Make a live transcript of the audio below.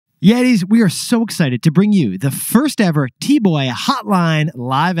Yetis, we are so excited to bring you the first ever T-Boy Hotline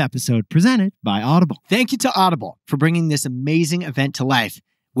live episode presented by Audible. Thank you to Audible for bringing this amazing event to life.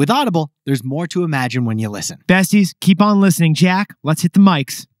 With Audible, there's more to imagine when you listen. Besties, keep on listening. Jack, let's hit the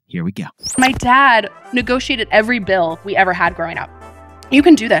mics. Here we go. My dad negotiated every bill we ever had growing up. You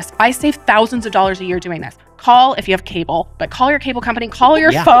can do this. I save thousands of dollars a year doing this. Call if you have cable, but call your cable company, call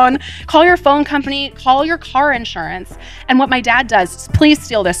your phone company, call your car insurance. And what my dad does, please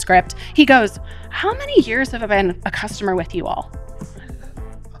steal this script. He goes, how many years have I been a customer with you all?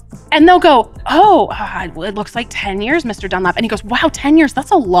 And they'll go, it looks like 10 years, Mr. Dunlap. And he goes, wow, 10 years,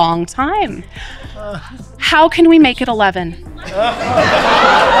 that's a long time. How can we make it 11?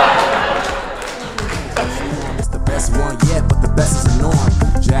 It's the best one yet, but the best is the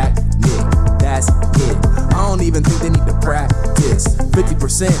norm. Jack, Nick, that's it. I don't even think they need to practice.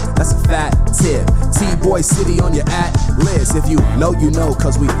 50%, that's a fat tip. T-Boy City on your list. If you know,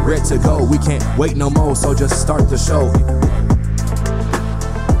 cause we ready to go. We can't wait no more, so just start the show. Look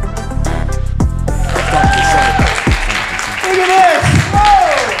at this! Whoa!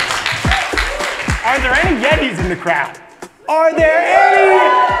 Are there any Yetis in the crowd? Are there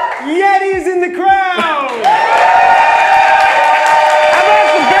any Yetis in the crowd? How about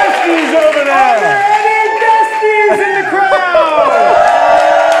the besties over there? Are there any besties in the crowd?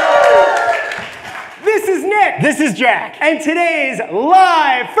 This is Nick. This is Jack. And today's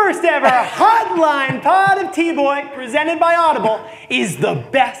live, first ever Hotline pod of T-Boy, presented by Audible, is the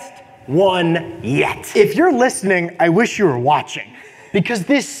best one yet. If you're listening, I wish you were watching. Because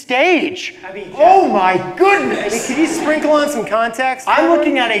this stage, oh my goodness. Can you sprinkle on some context? I'm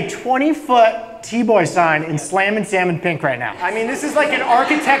looking at a 20-foot T-Boy sign in Slam and Salmon Pink right now. I mean, this is like an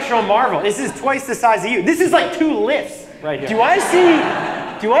architectural marvel. This is twice the size of you. This is like 2 lifts right here. Do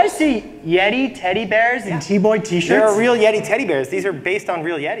I see Yeti teddy bears in T-Boy t-shirts? There are real Yeti teddy bears. These are based on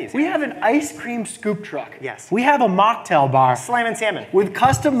real Yetis. We have an ice cream scoop truck. Yes. We have a mocktail bar. Slam and Salmon. With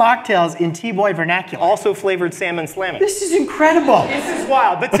custom mocktails in T-Boy vernacular. Also flavored salmon slammin'. This is incredible. This is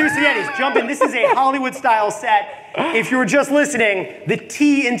wild. But seriously, Yetis, jump in. This is a Hollywood-style set. If you were just listening, the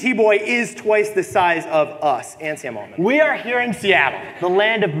T in T-Boy is twice the size of us and Sam Altman. We are here in Seattle, the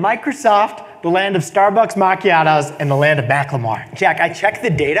land of Microsoft, the land of Starbucks macchiatos, and the land of Macklemore. Jack, I checked the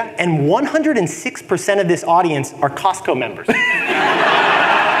data, and 106% of this audience are Costco members. This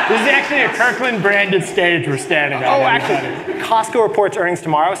is actually a Kirkland-branded stage we're standing on. Oh, actually, Costco reports earnings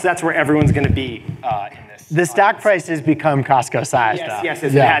tomorrow, so that's where everyone's going to be in this. The stock price has become Costco-sized. Yes,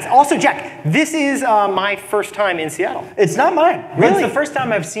 it has. Also, Jack, this is my first time in Seattle. It's not mine. Really? It's the first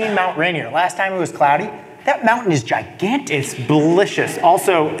time I've seen Mount Rainier. Last time it was cloudy. That mountain is gigantic. It's delicious.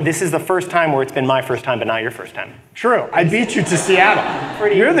 Also, this is the first time where it's been my first time, but not your first time. True. I beat you to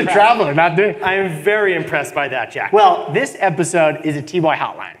Seattle. You're the traveler, not me. I am very impressed by that, Jack. Well, this episode is a T-Boy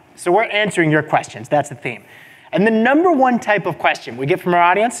Hotline. So we're answering your questions. That's the theme. And the #1 type of question we get from our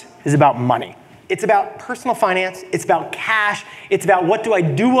audience is about money. It's about personal finance. It's about cash. It's about what do I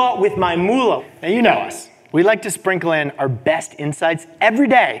do with my moolah. Now, you know us. We like to sprinkle in our best insights every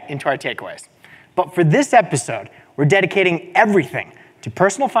day into our takeaways. But for this episode, we're dedicating everything to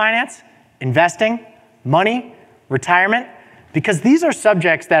personal finance, investing, money, retirement, because these are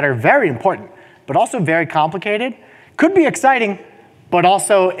subjects that are very important, but also very complicated, could be exciting, but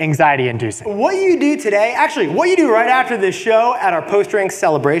also anxiety-inducing. What you do today, actually, what you do right after this show at our post-drink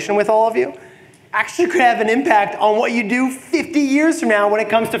celebration with all of you, actually could have an impact on what you do 50 years from now when it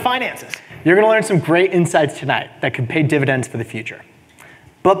comes to finances. You're going to learn some great insights tonight that could pay dividends for the future.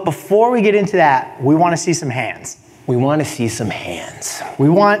 But before we get into that, we want to see some hands. We want to see some hands. We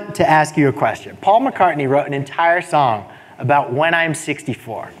want to ask you a question. Paul McCartney wrote an entire song about when I'm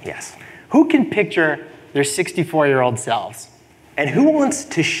 64. Yes. Who can picture their 64-year-old selves? And who wants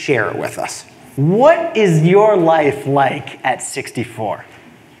to share it with us? What is your life like at 64?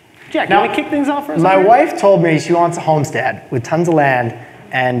 Jack, now, can we kick things off for a second? My wife told me she wants a homestead with tons of land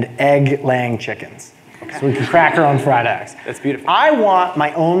and egg-laying chickens. Okay. So we can crack our own fried eggs. That's beautiful. I want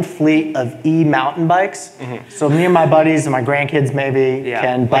my own fleet of e-mountain bikes. So me and my buddies and my grandkids maybe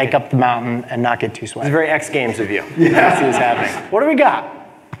can bike up the mountain and not get too sweaty. It's very X Games of you. Yeah. See what's happening. What do we got?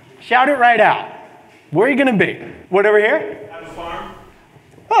 Shout it right out. Where are you going to be? What, over here? Have a farm.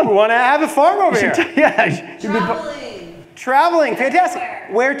 Oh, we want to have a farm over here. Yeah. Traveling. Traveling, fantastic.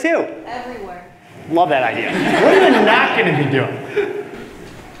 Everywhere. Where to? Everywhere. Love that idea. What are you not going to be doing?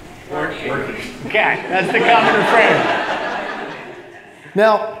 Working. Okay, that's the common refrain.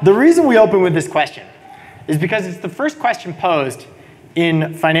 Now, the reason we open with this question is because it's the first question posed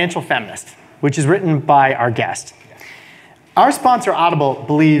in Financial Feminist, which is written by our guest. Our sponsor, Audible,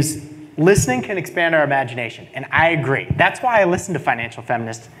 believes listening can expand our imagination, and I agree. That's why I listen to Financial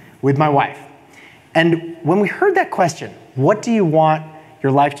Feminist with my wife. And when we heard that question, what do you want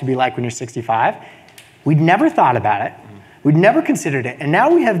your life to be like when you're 65? We'd never thought about it. We'd never considered it. And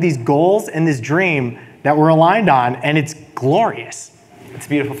now we have these goals and this dream that we're aligned on, and it's glorious. It's a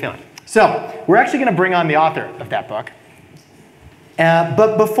beautiful feeling. So we're actually going to bring on the author of that book.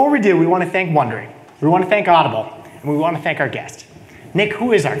 But before we do, we want to thank Wondery. We want to thank Audible. And we want to thank our guest. Nick,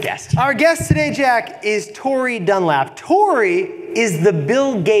 who is our guest? Our guest today, Jack, is Tori Dunlap. Tori is the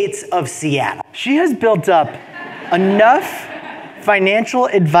Bill Gates of Seattle. She has built up enough financial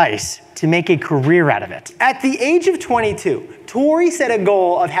advice to make a career out of it. At the age of 22, Tori set a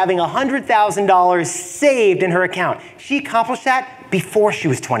goal of having $100,000 saved in her account. She accomplished that before she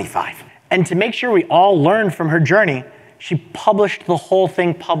was 25. And to make sure we all learn from her journey, she published the whole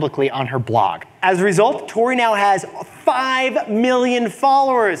thing publicly on her blog. As a result, Tori now has 5 million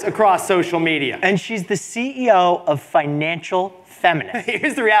followers across social media. And she's the CEO of Financial Feminist.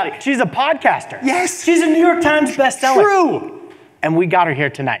 Here's the reality. She's a podcaster. Yes. She's a New York Times bestseller. True. And we got her here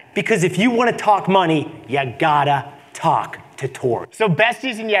tonight. Because if you want to talk money, you gotta talk to Tori. So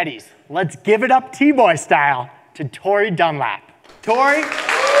besties and yetis, let's give it up T-Boy style to Tori Dunlap. Tori.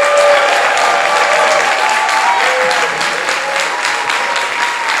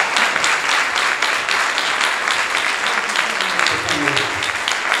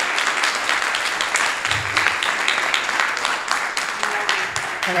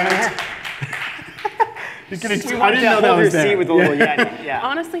 I didn't know that was there. With a little yeti. Yeah.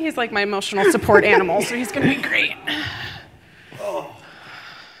 Honestly, he's like my emotional support animal, so he's gonna be great. Oh.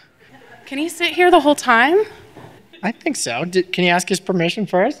 Can he sit here the whole time? I think so. Can you ask his permission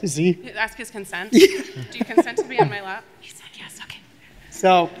first? Is he? Ask his consent. Do you consent to be on my lap? He said yes. Okay.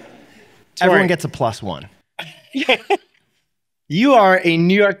 So, everyone gets a +1. You are a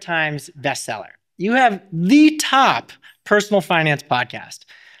New York Times bestseller. You have the top personal finance podcast.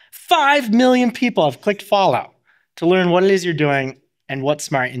 5 million people have clicked follow to learn what it is you're doing and what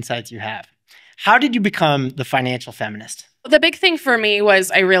smart insights you have. How did you become the financial feminist? The big thing for me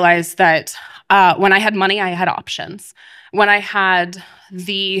was I realized that when I had money, I had options. When I had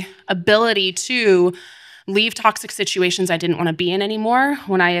the ability to leave toxic situations I didn't want to be in anymore,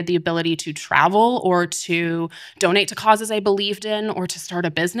 when I had the ability to travel or to donate to causes I believed in or to start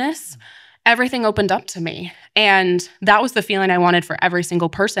a business, everything opened up to me. And that was the feeling I wanted for every single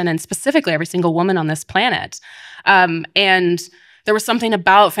person, and specifically every single woman on this planet. And there was something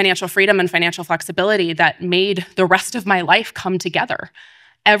about financial freedom and financial flexibility that made the rest of my life come together.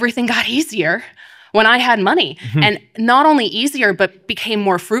 Everything got easier when I had money. And not only easier, but became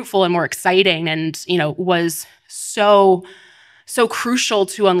more fruitful and more exciting, and was so crucial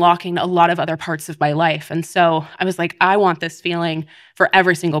to unlocking a lot of other parts of my life. And so I was like, I want this feeling for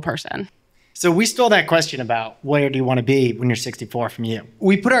every single person. So we stole that question about where do you want to be when you're 64 from you.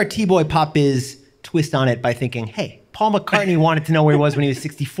 We put our T-Boy Pop Biz twist on it by thinking, hey, Paul McCartney wanted to know where he was when he was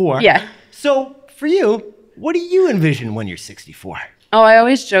 64. Yeah. So for you, what do you envision when you're 64? Oh, I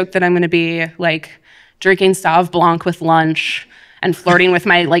always joke that I'm going to be like drinking Sauv Blanc with lunch and flirting with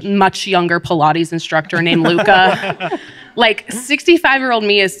my like much younger Pilates instructor named Luca. Like 65-year-old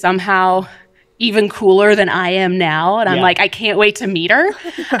me is somehow even cooler than I am now. And I'm like, I can't wait to meet her.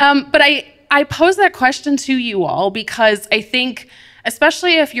 But I pose that question to you all because I think,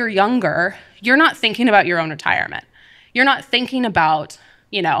 especially if you're younger, you're not thinking about your own retirement. You're not thinking about,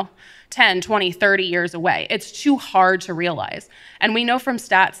 10, 20, 30 years away. It's too hard to realize. And we know from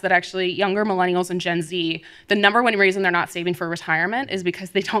stats that actually younger millennials and Gen Z, the number one reason they're not saving for retirement is because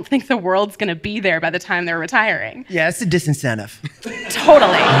they don't think the world's gonna be there by the time they're retiring. Yeah, it's a disincentive.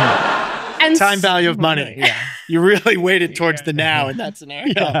 Totally. And time value of money. Yeah. You really weighted towards the now in that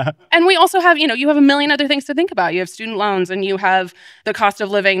scenario. Yeah. And we also have, you have a million other things to think about. You have student loans and you have the cost of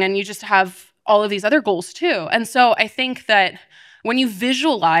living and you just have all of these other goals too. And so I think that when you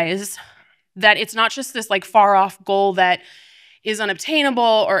visualize that it's not just this like far off goal that is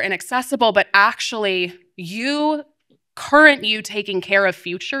unobtainable or inaccessible, but actually current you taking care of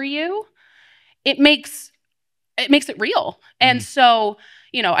future you, it makes it real. And so,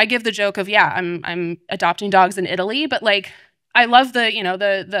 I give the joke of, I'm adopting dogs in Italy, but like, I love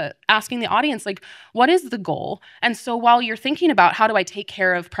the asking the audience, like, what is the goal? And so while you're thinking about how do I take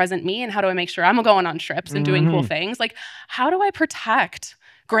care of present me and how do I make sure I'm going on trips and doing cool things, like, how do I protect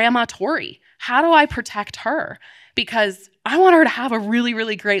Grandma Tori? How do I protect her? Because I want her to have a really,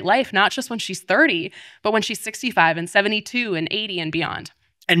 really great life, not just when she's 30, but when she's 65 and 72 and 80 and beyond.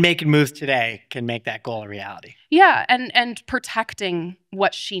 And making moves today can make that goal a reality. Yeah, and protecting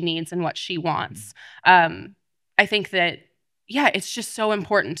what she needs and what she wants. I think that, yeah, it's just so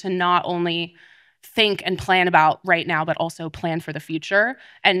important to not only think and plan about right now, but also plan for the future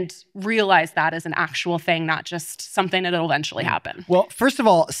and realize that is an actual thing, not just something that'll eventually happen. Well, first of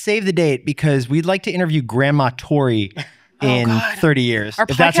all, save the date because we'd like to interview Grandma Tori in 30 years. Our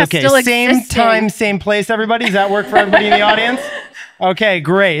if that's podcast okay. still Same existing. time, same place, everybody. Does that work for everybody in the audience? Okay,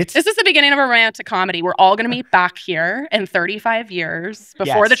 great. This is the beginning of a romantic comedy. We're all going to meet back here in 35 years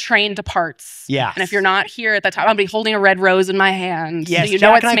before the train departs. Yeah. And if you're not here at that time, I'll be holding a red rose in my hand. Yes, so you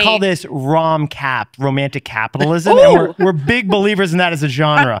know Jack it's and I me. call this rom-cap, romantic capitalism, and we're big believers in that as a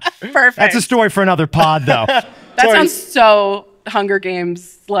genre. Perfect. That's a story for another pod, though. That sounds so Hunger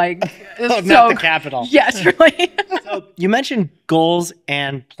Games like. Not the capital. Yes, really. So you mentioned goals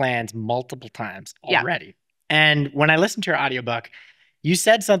and plans multiple times already. And when I listened to your audiobook, you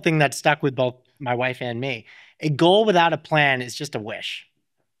said something that stuck with both my wife and me. A goal without a plan is just a wish.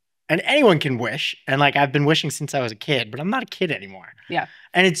 And anyone can wish. And like I've been wishing since I was a kid, but I'm not a kid anymore. Yeah.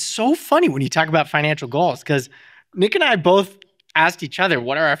 And it's so funny when you talk about financial goals because Nick and I both asked each other,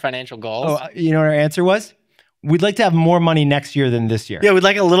 what are our financial goals? Oh, you know what our answer was? We'd like to have more money next year than this year. Yeah, we'd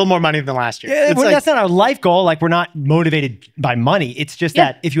like a little more money than last year. Yeah, that's not our life goal. Like, we're not motivated by money. It's just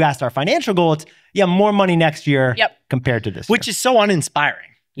that if you asked our financial goal, it's, more money next year compared to this Which year. is so uninspiring.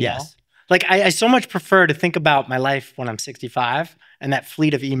 You know? Yes. Like, I so much prefer to think about my life when I'm 65 and that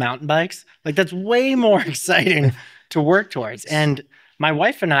fleet of e-mountain bikes. Like, that's way more exciting to work towards. And my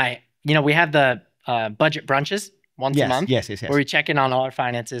wife and I, we have the budget brunches once a month. Yes. Where we check in on all our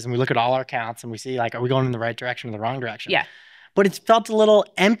finances and we look at all our accounts and we see, like, are we going in the right direction or the wrong direction? Yeah. But it's felt a little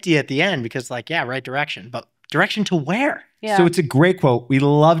empty at the end because, like, right direction. But direction to where? Yeah. So it's a great quote. We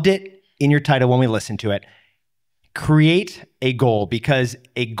loved it in your title when we listened to it. Create a goal, because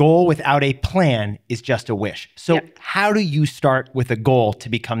a goal without a plan is just a wish. So how do you start with a goal to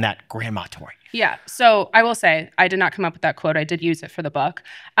become that Grandma Tori? Yeah. So I will say, I did not come up with that quote. I did use it for the book.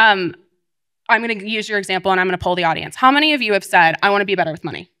 I'm going to use your example and I'm going to poll the audience. How many of you have said, I want to be better with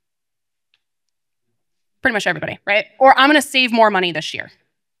money? Pretty much everybody, right? Or I'm going to save more money this year.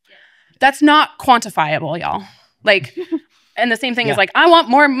 That's not quantifiable, y'all. Like, and the same thing is like, I want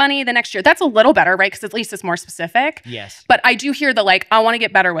more money the next year. That's a little better, right? Because at least it's more specific. Yes. But I do hear the like, I want to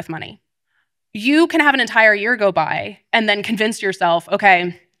get better with money. You can have an entire year go by and then convince yourself,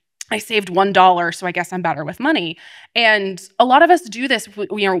 okay, I saved $1, so I guess I'm better with money. And a lot of us do this.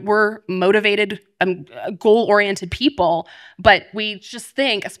 We're motivated, goal-oriented people, but we just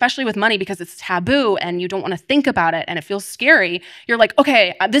think, especially with money, because it's taboo and you don't want to think about it and it feels scary. You're like,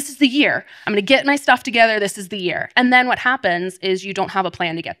 okay, this is the year. I'm going to get my stuff together. This is the year. And then what happens is you don't have a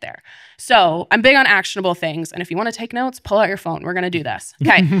plan to get there. So I'm big on actionable things. And if you want to take notes, pull out your phone. We're going to do this.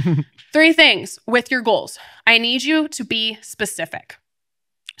 Okay. 3 things with your goals. I need you to be specific.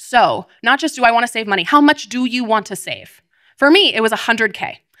 So not just do I want to save money, how much do you want to save? For me, it was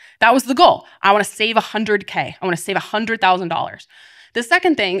 $100K. That was the goal. I want to save $100K. I want to save $100,000. The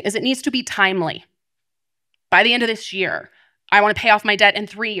second thing is it needs to be timely. By the end of this year, I want to pay off my debt in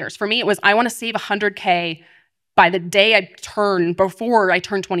 3 years. For me, it was I want to save $100K by the day before I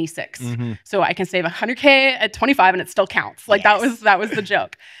turn 26. So I can save $100K at 25 and it still counts. Like that was the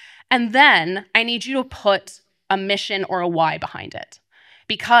joke. And then I need you to put a mission or a why behind it.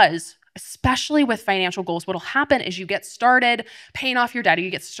 Because especially with financial goals, what'll happen is you get started paying off your debt, or you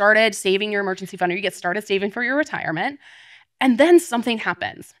get started saving your emergency fund, or you get started saving for your retirement, and then something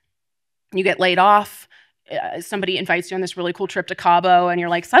happens. You get laid off, somebody invites you on this really cool trip to Cabo, and you're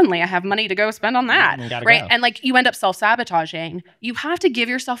like, suddenly I have money to go spend on that, right? And like you end up self-sabotaging. You have to give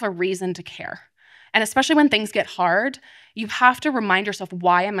yourself a reason to care. And especially when things get hard, you have to remind yourself,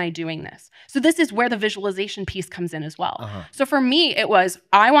 why am I doing this? So this is where the visualization piece comes in as well. So for me, it was,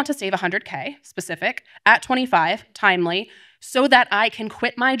 I want to save $100K, specific, at 25, timely, so that I can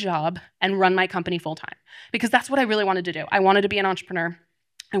quit my job and run my company full time. Because that's what I really wanted to do. I wanted to be an entrepreneur.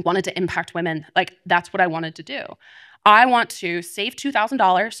 I wanted to impact women. Like, that's what I wanted to do. I want to save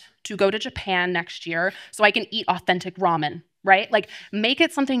 $2,000 to go to Japan next year so I can eat authentic ramen. Right? Like make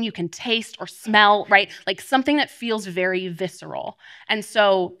it something you can taste or smell, right? Like something that feels very visceral. And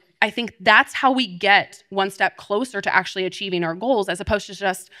so I think that's how we get one step closer to actually achieving our goals, as opposed to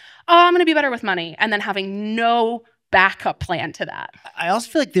just, oh, I'm going to be better with money, and then having no backup plan to that. I also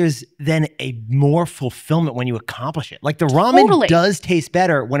feel like there's then a more fulfillment when you accomplish it. Like the ramen does taste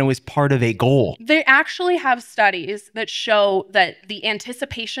better when it was part of a goal. They actually have studies that show that the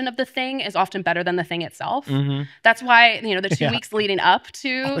anticipation of the thing is often better than the thing itself. That's why, the 2 weeks leading up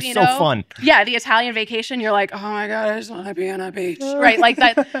to, so fun. Yeah, the Italian vacation, you're like, oh my God, I just want to be on a beach. Right, like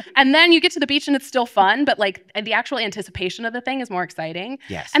that. And then you get to the beach and it's still fun, but like the actual anticipation of the thing is more exciting.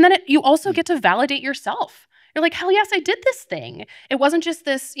 Yes. And then you also get to validate yourself. You're like, hell yes, I did this thing. It wasn't just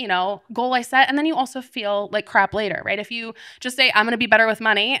this, you know, goal I set. And then you also feel like crap later, right? If you just say, I'm going to be better with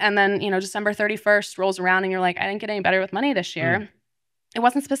money, and then, you know, December 31st rolls around and you're like, I didn't get any better with money this year. It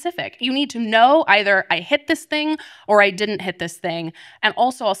wasn't specific. You need to know either I hit this thing or I didn't hit this thing. And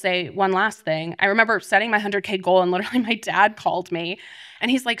also, I'll say one last thing. I remember setting my 100K goal, and literally my dad called me and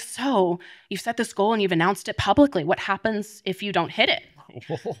he's like, so you've set this goal and you've announced it publicly. What happens if you don't hit it?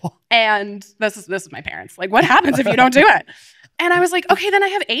 And this is my parents. Like, what happens if you don't do it? And I was like, okay, then I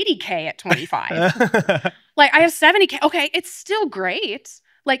have 80K at 25. Like, I have 70K. Okay, it's still great.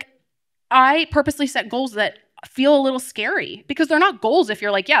 Like, I purposely set goals that feel a little scary because they're not goals if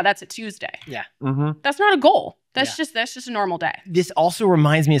you're like, yeah, that's a Tuesday. Yeah. That's not a goal. That's just a normal day. This also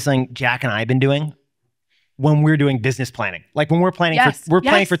reminds me of something Jack and I have been doing when we're doing business planning. Like when we're planning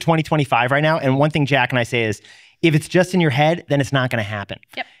planning for 2025 right now. And one thing Jack and I say is, if it's just in your head, then it's not going to happen.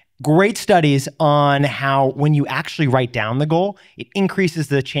 Yep. Great studies on how when you actually write down the goal, it increases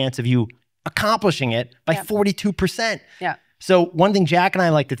the chance of you accomplishing it by 42%. Yeah. So one thing Jack and I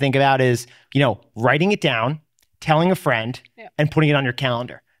like to think about is, you know, writing it down, telling a friend, and putting it on your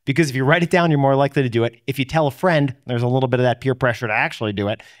calendar. Because if you write it down, you're more likely to do it. If you tell a friend, there's a little bit of that peer pressure to actually do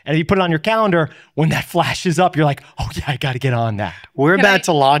it. And if you put it on your calendar, when that flashes up, you're like, oh yeah, I got to get on that. We're about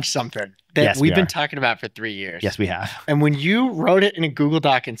to launch something that we've been are. talking about for 3 years. Yes, we have. And when you wrote it in a Google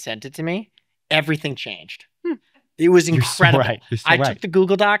Doc and sent it to me, everything changed. It was incredible. You're so I took the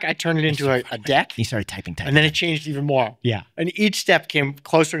Google Doc, I turned it into a deck. You started typing. And then it changed even more. Yeah. And each step came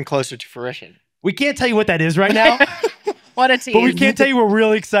closer and closer to fruition. We can't tell you what that is right now. What a tease. But we can't tell you we're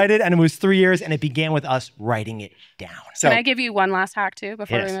really excited. And it was 3 years, and it began with us writing it down. So, can I give you one last hack too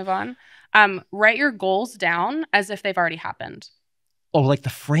before we move on? Write your goals down as if they've already happened. oh, like the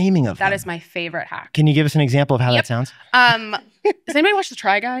framing of That them. is my favorite hack. Can you give us an example of how that sounds? Does anybody watch the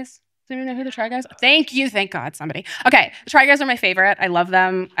Try Guys? Does anybody know who the Try Guys are? Thank you. Thank God, somebody. Okay, the Try Guys are my favorite. I love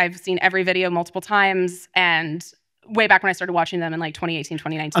them. I've seen every video multiple times, and way back when I started watching them in like 2018,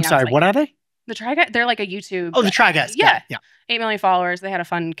 2019. I'm sorry, what are they? The Try Guys, they're like a YouTube. Oh, the Try Guys. Yeah. Yeah. 8 million followers. They had a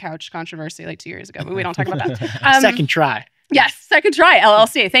fun couch controversy like 2 years ago, but we don't talk about that. Second try. Yes, Second Try,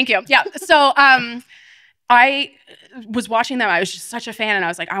 LLC. Thank you. Yeah. So I was watching them. I was just such a fan, and I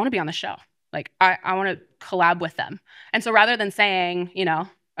was like, I want to be on the show. Like, I want to collab with them. And so rather than saying, you know,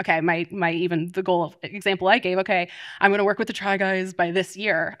 okay, my even the goal of example I gave, okay, I'm going to work with the Try Guys by this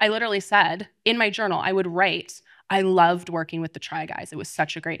year. I literally said in my journal, I would write, I loved working with the Try Guys. It was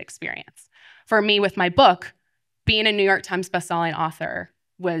such a great experience. For me, with my book, being a New York Times bestselling author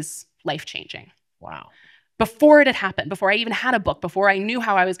was life-changing. Wow. Before it had happened, before I even had a book, before I knew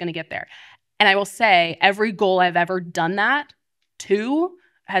how I was going to get there. And I will say, every goal I've ever done that to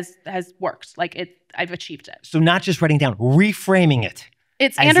has worked. Like I've achieved it. So not just writing down, reframing it.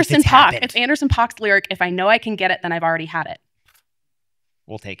 It's Anderson Paak. It's Anderson Paak's lyric, if I know I can get it, then I've already had it.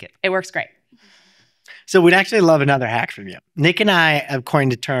 We'll take it. It works great. So we'd actually love another hack from you. Nick and I have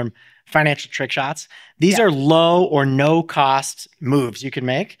coined the term financial trick shots. These are low or no cost moves you can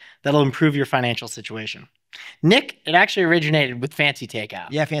make that'll improve your financial situation. Nick, it actually originated with Fancy Takeout.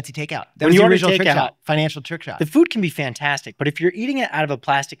 Yeah, Fancy Takeout. That When was you the order original trick takeout, shot. Financial trick shot. The food can be fantastic, but if you're eating it out of a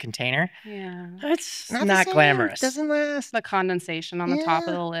plastic container, it's not glamorous. It doesn't last. The condensation on the top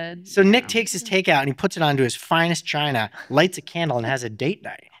of the lid. So Nick takes his takeout and he puts it onto his finest china, lights a candle, and has a date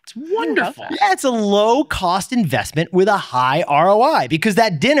night. It's wonderful. Yeah, it's a low cost investment with a high ROI because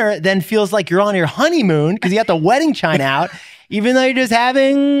that dinner then feels like you're on your honeymoon because you got the wedding china out, even though you're just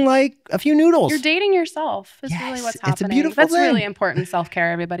having like a few noodles. You're dating yourself is really what's happening. It's a beautiful That's thing. really important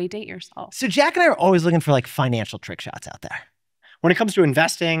self-care, everybody. Date yourself. So Jack and I are always looking for like financial trick shots out there. When it comes to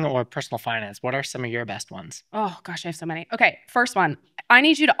investing or personal finance, what are some of your best ones? Oh, gosh, I have so many. Okay, first one. I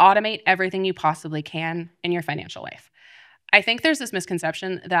need you to automate everything you possibly can in your financial life. I think there's this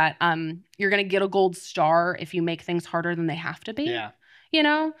misconception that you're going to get a gold star if you make things harder than they have to be. Yeah. You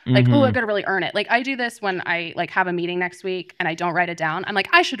know, like, oh, I've got to really earn it. Like I do this when I like have a meeting next week and I don't write it down. I'm like,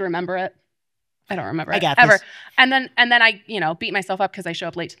 I should remember it. I don't remember it ever. And then I, you know, beat myself up because I show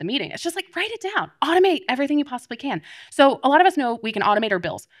up late to the meeting. It's just like, write it down, automate everything you possibly can. So a lot of us know we can automate our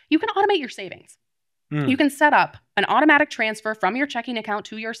bills. You can automate your savings. You can set up an automatic transfer from your checking account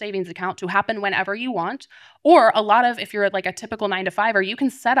to your savings account to happen whenever you want. Or a lot of, if you're like a typical 9-to-5er, you can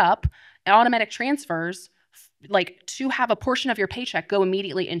set up automatic transfers like to have a portion of your paycheck go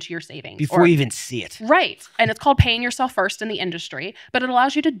immediately into your savings. Before you even see it. Right. And it's called paying yourself first in the industry, but it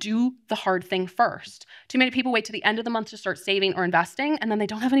allows you to do the hard thing first. Too many people wait to the end of the month to start saving or investing, and then they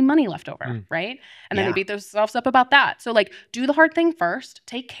don't have any money left over, right? And then they beat themselves up about that. So like, do the hard thing first,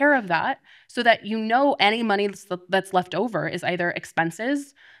 take care of that so that you know any money that's left over is either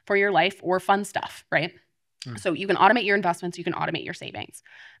expenses for your life or fun stuff, right? So you can automate your investments, you can automate your savings.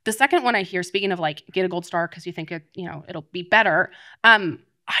 The second one I hear, speaking of like get a gold star because you think it'll be better,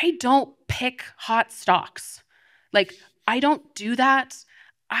 I don't pick hot stocks. Like I don't do that.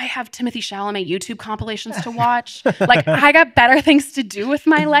 I have Timothy Chalamet YouTube compilations to watch. Like I got better things to do with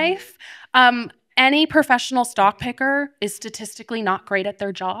my life. Any professional stock picker is statistically not great at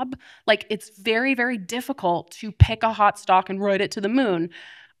their job. Like it's very, very difficult to pick a hot stock and ride it to the moon.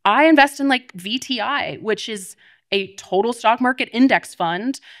 I invest in like VTI, which is a total stock market index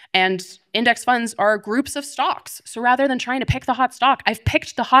fund, and index funds are groups of stocks. So rather than trying to pick the hot stock, I've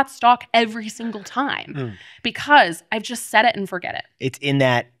picked the hot stock every single time because I've just set it and forget it. It's in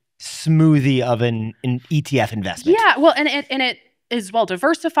that smoothie of an ETF investment. Yeah, well, and it is well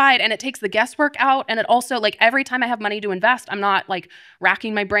diversified and it takes the guesswork out. And it also, like, every time I have money to invest, I'm not like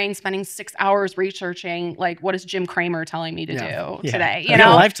racking my brain, spending 6 hours researching, like, what is Jim Cramer telling me to do today? You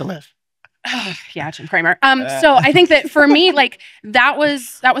know, a life to live. Yeah, Jim Cramer. So I think that for me, like, that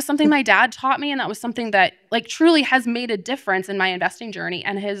was something my dad taught me, and that was something that like truly has made a difference in my investing journey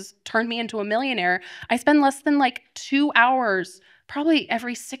and has turned me into a millionaire. I spend less than like 2 hours probably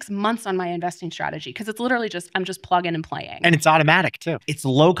every 6 months on my investing strategy because it's literally I'm just plugging and playing. And it's automatic too. It's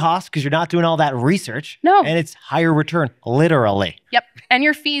low cost because you're not doing all that research. No. And it's higher return, literally. Yep. And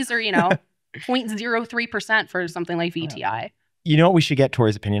your fees are, 0.03% for something like VTI. You know what we should get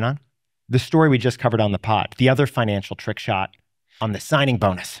Tori's opinion on? The story we just covered on the pod, the other financial trick shot on the signing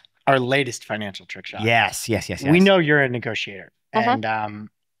bonus. Our latest financial trick shot. Yes. We know you're a negotiator. And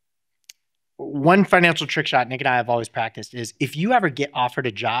one financial trick shot Nick and I have always practiced is if you ever get offered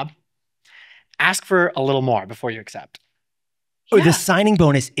a job, ask for a little more before you accept. Yeah. The signing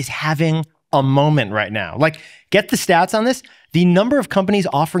bonus is having a moment right now. Like, get the stats on this. The number of companies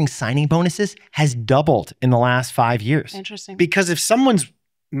offering signing bonuses has doubled in the last 5 years. Interesting. Because if someone's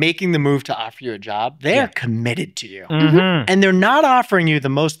making the move to offer you a job, they're committed to you. Mm-hmm. And they're not offering you the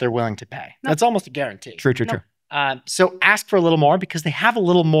most they're willing to pay. Nope. That's almost a guarantee. True. So ask for a little more because they have a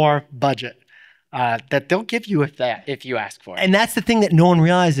little more budget that they'll give you if you ask for it. And that's the thing that no one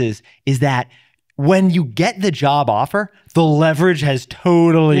realizes is that when you get the job offer, the leverage has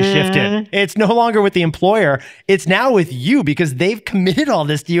totally shifted. It's no longer with the employer. It's now with you because they've committed all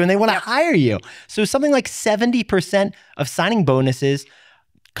this to you and they want to hire you. So something like 70% of signing bonuses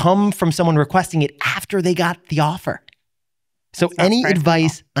come from someone requesting it after they got the offer. So any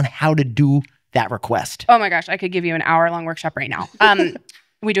advice on how to do that request? Oh my gosh, I could give you an hour-long workshop right now.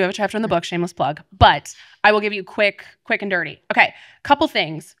 We do have a chapter in the book, shameless plug, but I will give you quick and dirty. Okay, couple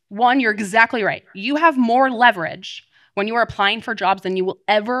things. One, you're exactly right. You have more leverage when you are applying for jobs than you will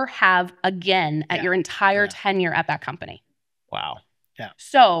ever have again at your entire tenure at that company. Wow. Yeah.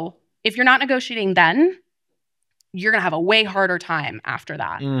 So if you're not negotiating then, you're gonna have a way harder time after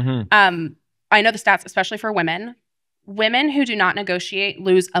that. I know the stats, especially for women. Women who do not negotiate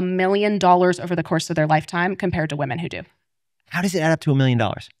lose $1 million over the course of their lifetime compared to women who do. How does it add up to $1 million?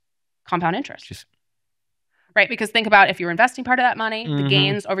 Compound interest. Right? Because think about if you're investing part of that money, the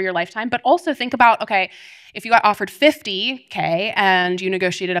gains over your lifetime, but also think about, okay, if you got offered $50K and you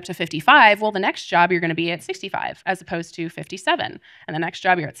negotiated up to 55, well, the next job you're going to be at 65 as opposed to 57. And the next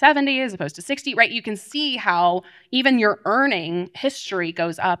job you're at 70 as opposed to 60, right? You can see how even your earning history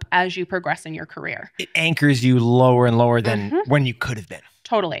goes up as you progress in your career. It anchors you lower and lower than when you could have been.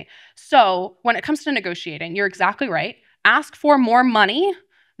 Totally. So when it comes to negotiating, you're exactly right. Ask for more money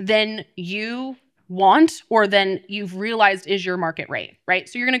than you want or than you've realized is your market rate, right?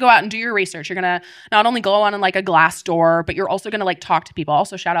 So you're going to go out and do your research. You're going to not only go on like a Glassdoor, but you're also going to like talk to people.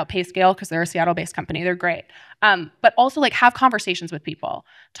 Also shout out PayScale because they're a Seattle-based company. They're great. But also like have conversations with people.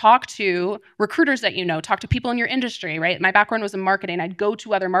 Talk to recruiters that you know. Talk to people in your industry, right? My background was in marketing. I'd go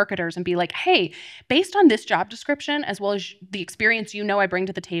to other marketers and be like, hey, based on this job description, as well as the experience I bring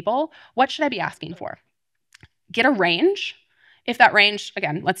to the table, what should I be asking for? Get a range. If that range,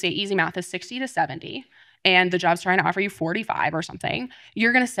 again, let's say easy math is 60 to 70, and the job's trying to offer you 45 or something,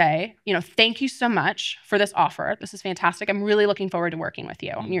 you're going to say, thank you so much for this offer. This is fantastic. I'm really looking forward to working with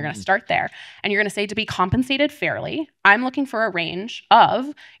you. And you're going to start there. And you're going to say, to be compensated fairly, I'm looking for a range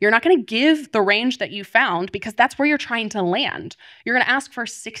of, you're not going to give the range that you found because that's where you're trying to land. You're going to ask for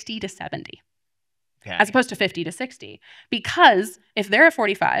 60 to 70. Okay. As opposed to 50 to 60. Because if they're at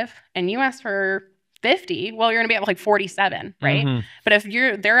 45 and you ask for 50, well, you're going to be at like 47, right? But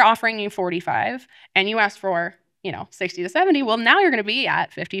if they're offering you 45 and you ask for, 60 to 70, well, now you're going to be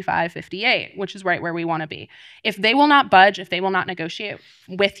at 55, 58, which is right where we want to be. If they will not budge, if they will not negotiate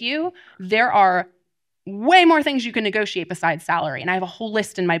with you, there are way more things you can negotiate besides salary. And I have a whole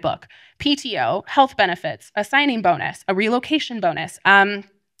list in my book. PTO, health benefits, a signing bonus, a relocation bonus,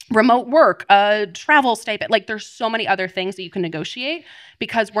 remote work, a travel stipend. Like there's so many other things that you can negotiate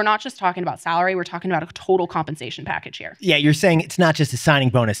because we're not just talking about salary, we're talking about a total compensation package here. Yeah, you're saying it's not just a signing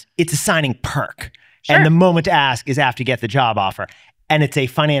bonus, it's a signing perk. Sure. And the moment to ask is after you get the job offer. And it's a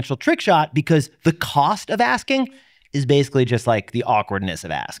financial trick shot because the cost of asking is basically just like the awkwardness of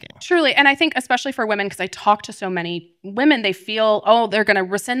asking. Truly. And I think especially for women, because I talk to so many women, they feel, oh, they're going to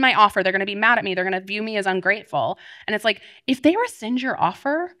rescind my offer. They're going to be mad at me. They're going to view me as ungrateful. And it's like, if they rescind your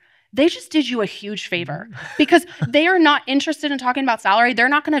offer, they just did you a huge favor because they are not interested in talking about salary. They're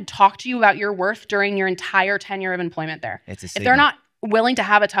not going to talk to you about your worth during your entire tenure of employment there. If they're not willing to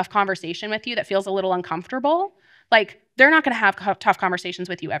have a tough conversation with you that feels a little uncomfortable, like they're not going to have tough conversations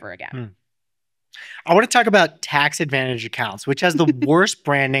with you ever again. I want to talk about tax advantage accounts, which has the worst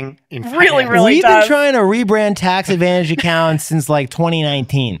branding in finance. Really We've been trying to rebrand tax advantage accounts since like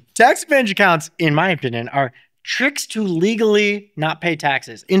 2019. Tax advantage accounts, in my opinion, are tricks to legally not pay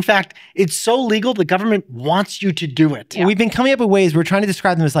taxes. In fact, it's so legal, the government wants you to do it. Yeah. We've been coming up with ways, we're trying to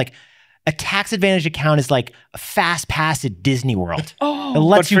describe them as like a tax advantage account is like a fast pass at Disney World. Oh, it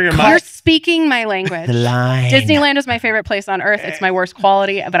lets you cut you're speaking my language. the line. Disneyland is my favorite place on earth. It's my worst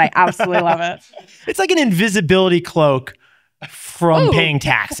quality, but I absolutely love it. It's like an invisibility cloak from paying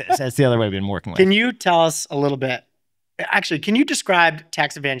taxes. That's the other way we've been working with. Can you tell us a little bit? Actually, can you describe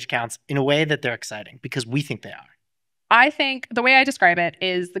tax advantage accounts in a way that they're exciting? Because we think they are. I think the way I describe it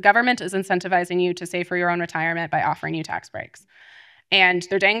is the government is incentivizing you to save for your own retirement by offering you tax breaks. And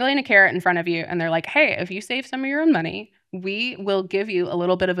they're dangling a carrot in front of you and they're like, hey, if you save some of your own money, we will give you a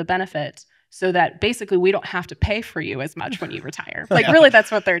little bit of a benefit so that basically we don't have to pay for you as much when you retire. Like really,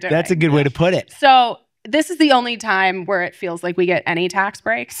 that's what they're doing. That's a good way to put it. So this is the only time where it feels like we get any tax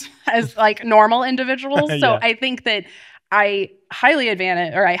breaks as like normal individuals. So I think that I highly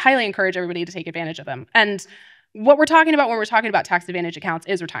encourage everybody to take advantage of them. And what we're talking about when we're talking about tax advantage accounts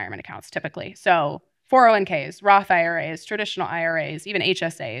is retirement accounts typically. So 401ks, Roth IRAs, traditional IRAs, even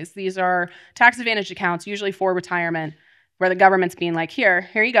HSAs. These are tax advantage accounts, usually for retirement, where the government's being like, here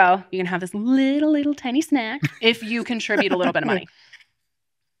you go. You can have this little tiny snack if you contribute a little bit of money.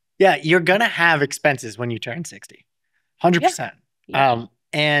 Yeah, you're going to have expenses when you turn 60. 100%. Yeah.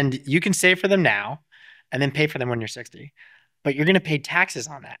 And you can save for them now and then pay for them when you're 60. But you're going to pay taxes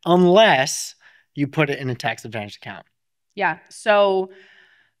on that unless you put it in a tax advantage account. Yeah. So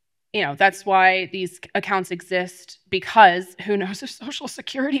that's why these accounts exist, because who knows if Social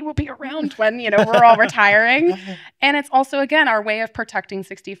Security will be around when, we're all retiring. And it's also, again, our way of protecting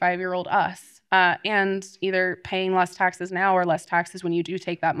 65-year-old us and either paying less taxes now or less taxes when you do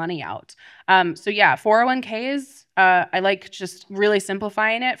take that money out. So yeah, 401ks, I like just really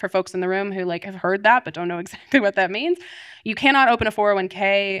simplifying it for folks in the room who have heard that but don't know exactly what that means. You cannot open a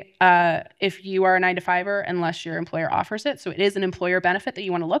 401k if you are a 9-to-5er unless your employer offers it. So it is an employer benefit that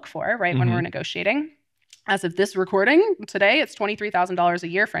you want to look for, right, when we're negotiating. As of this recording today, it's $23,000 a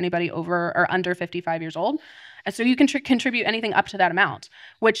year for anybody over or under 55 years old. And so you can contribute anything up to that amount,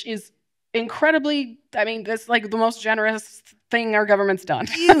 which is incredibly, that's like the most generous thing our government's done,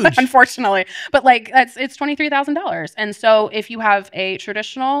 unfortunately. But it's $23,000. And so if you have a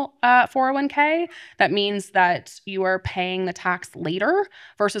traditional 401k, that means that you are paying the tax later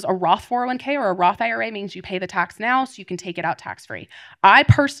versus a Roth 401k or a Roth IRA means you pay the tax now so you can take it out tax-free. I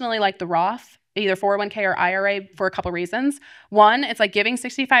personally like the Roth, either 401k or IRA, for a couple reasons. One, it's like giving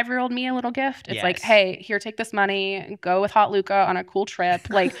 65-year-old me a little gift. It's like, hey, here, take this money, go with Hot Luca on a cool trip,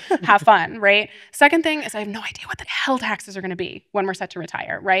 have fun, right? Second thing is I have no idea what the hell taxes are going to be when we're set to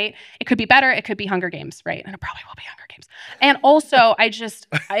retire, right? It could be better. It could be Hunger Games, right? And it probably will be Hunger Games. And also,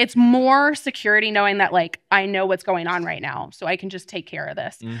 it's more security knowing that I know what's going on right now, so I can just take care of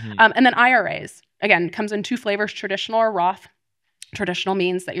this. And then IRAs, again, comes in two flavors, traditional or Roth. Traditional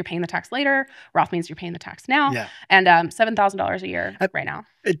means that you're paying the tax later. Roth means you're paying the tax now. Yeah. And $7,000 a year right now.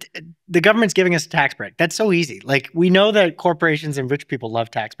 The government's giving us a tax break. That's so easy. We know that corporations and rich people love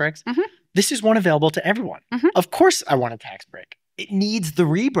tax breaks. This is one available to everyone. Of course I want a tax break. It needs the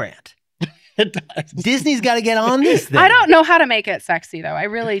rebrand. It does. Disney's got to get on this thing. I don't know how to make it sexy, though. I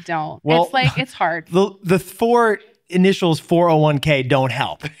really don't. Well, it's hard. The four initials 401k don't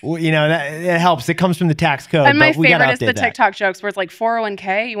help. It helps. It comes from the tax code. And my favorite is the TikTok jokes where it's like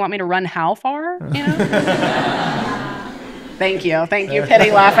 401k. You want me to run how far? Thank you,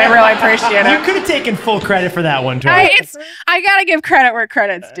 pity laugh. I really appreciate it. You could have taken full credit for that one, Tori. I gotta give credit where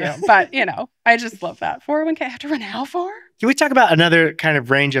credit's due, but I just love that 401k. I have to run how far? Can we talk about another kind of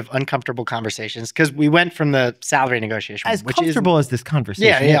range of uncomfortable conversations? Because we went from the salary negotiation, as comfortable as this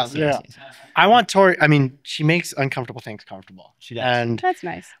conversation. Yeah. I want Tori. She makes uncomfortable things comfortable. She does, and that's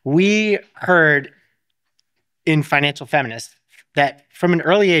nice. We heard in Financial Feminist that from an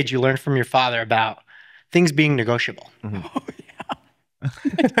early age you learned from your father about things being negotiable.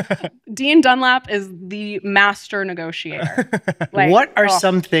 Dean Dunlap is the master negotiator. Like, what are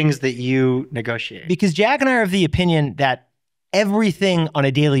some things that you negotiate? Because Jack and I are of the opinion that everything on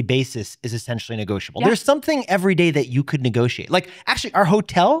a daily basis is essentially negotiable. Yeah. There's something every day that you could negotiate. Like, actually, our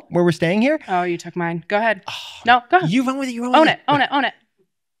hotel where we're staying here. Oh, you took mine. Go ahead. No, go ahead. You run with it. You run with Own it. it. Own it. Own it.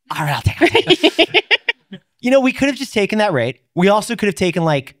 All right, I'll take it. You know, we could have just taken that rate. We also could have taken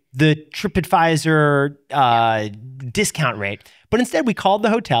like the TripAdvisor discount rate. But instead, we called the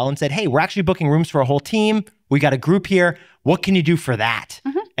hotel and said, hey, we're actually booking rooms for a whole team. We got a group here. What can you do for that?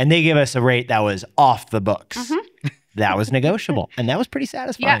 And they gave us a rate that was off the books. That was negotiable. And that was pretty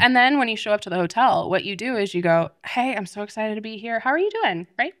satisfying. Yeah. And then when you show up to the hotel, what you do is you go, hey, I'm so excited to be here. How are you doing?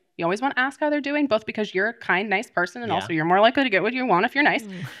 Right? You always want to ask how they're doing, both because you're a kind, nice person, and also you're more likely to get what you want if you're nice.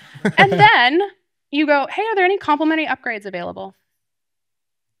 And then you go, hey, are there any complimentary upgrades available?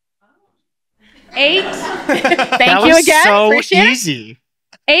 8. Thank you again. So Appreciate easy. it.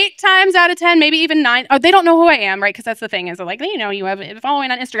 8 times out of 10, maybe even 9. Oh, they don't know who I am, right? Because that's the thing is, they're like, you know, you have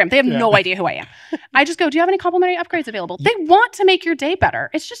following on Instagram. They have no idea who I am. I just go, do you have any complimentary upgrades available? They want to make your day better.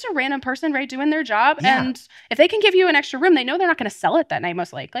 It's just a random person, right, doing their job. And if they can give you an extra room, they know they're not going to sell it that night,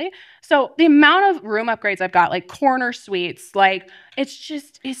 most likely. So the amount of room upgrades I've got, like corner suites, like it's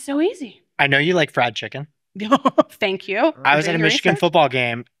so easy. I know you like fried chicken. Thank you. I was at a Michigan football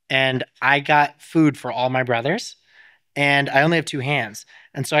game and I got food for all my brothers and I only have 2 hands.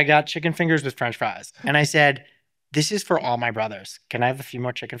 And so I got chicken fingers with French fries. And I said, this is for all my brothers. Can I have a few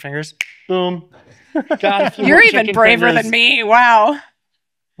more chicken fingers? Boom. Got a few You're more even chicken braver fingers. than me. Wow.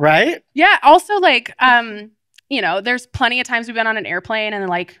 Right? Yeah. Also, like, you know, there's plenty of times we've been on an airplane and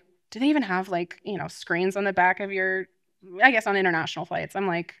like, do they even have like, you know, screens on the back of your, I guess on international flights. I'm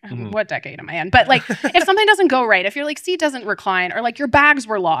like, what decade am I in? But like, if something doesn't go right, if your like seat doesn't recline or like your bags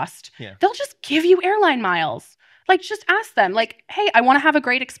were lost, they'll just give you airline miles. Like, just ask them, like, hey, I want to have a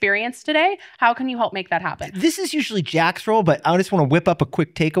great experience today. How can you help make that happen? This is usually Jack's role, but I just want to whip up a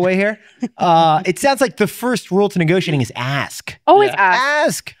quick takeaway here. It sounds like the first rule to negotiating is ask. Always ask.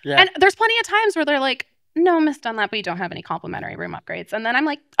 Ask. Yeah. And there's plenty of times where they're like, no, Miss Dunlap, we don't have any complimentary room upgrades. And then I'm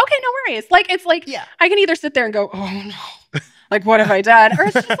like, okay, no worries. Like, it's like, I can either sit there and go, oh no, like, what have I done? Or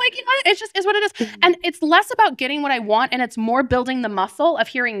it's just like, you know, it just is what it is. And it's less about getting what I want and it's more building the muscle of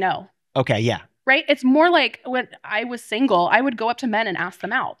hearing no. Okay, yeah. Right? It's more like when I was single, I would go up to men and ask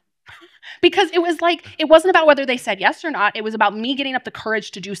them out. Because it was like, it wasn't about whether they said yes or not. It was about me getting up the courage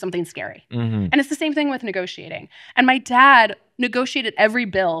to do something scary. And it's the same thing with negotiating. And my dad negotiated every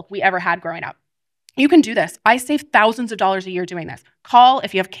bill we ever had growing up. You can do this. I save thousands of dollars a year doing this. Call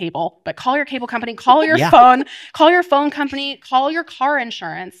if you have cable, but call your cable company, call your phone company, call your car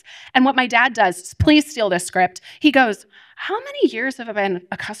insurance. And what my dad does, please steal this script. He goes, how many years have I been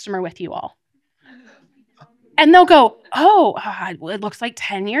a customer with you all? And they'll go, oh, it looks like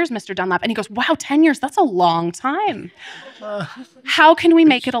 10 years, Mr. Dunlap. And he goes, wow, 10 years, that's a long time. How can we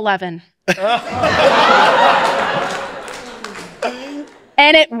make it 11? And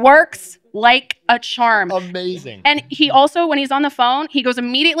it works like a charm. Amazing. And he also, when he's on the phone, he goes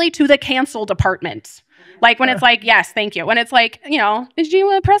immediately to the cancel department. Like when it's like, yes, thank you. When it's like, you know, did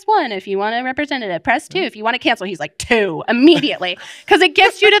you press 1 if you want a representative? Press 2 if you want to cancel. He's like 2 immediately. Because it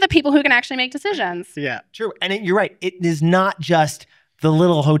gets you to the people who can actually make decisions. Yeah. True. And you're right. It is not just the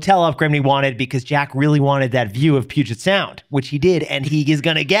little hotel upgrade he wanted because Jack really wanted that view of Puget Sound, which he did, and he is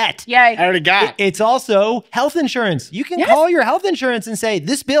going to get. Yay. I already got. It's also health insurance. You can call your health insurance and say,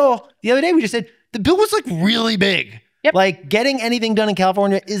 this bill, the other day we just said, the bill was like really big. Yep. Like getting anything done in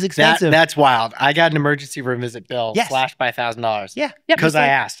California is expensive. That's wild. I got an emergency room visit bill slashed by $1,000. Yeah. Because I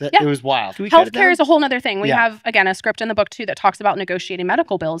asked. It was wild. Healthcare is a whole other thing. We have, again, a script in the book too that talks about negotiating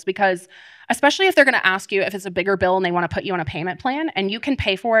medical bills because especially if they're going to ask you if it's a bigger bill and they want to put you on a payment plan and you can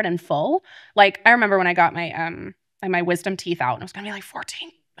pay for it in full. Like I remember when I got my wisdom teeth out and it was going to be like $1,400.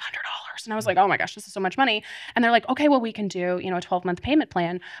 And I was like, oh my gosh, this is so much money. And they're like, okay, well, we can do, you know, a 12-month payment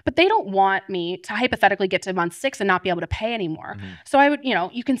plan, but they don't want me to hypothetically get to month 6 and not be able to pay anymore. So I would, you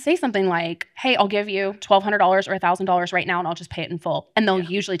know, you can say something like, hey, I'll give you $1,200 or $1,000 right now and I'll just pay it in full. And they'll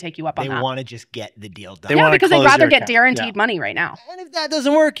usually take you up on that. They want to just get the deal done. Yeah, because they'd rather get guaranteed money right now. And if that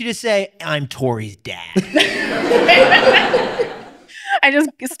doesn't work, you just say, I'm Tori's dad. I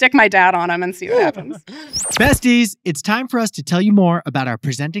just stick my dad on him and see what happens. Besties, it's time for us to tell you more about our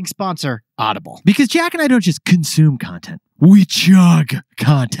presenting sponsor, Audible. Because Jack and I don't just consume content. We chug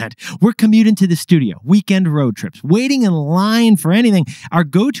content. We're commuting to the studio, weekend road trips, waiting in line for anything. Our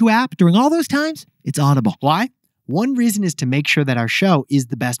go-to app during all those times, it's Audible. Why? One reason is to make sure that our show is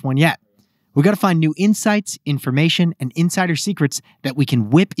the best one yet. We got to find new insights, information, and insider secrets that we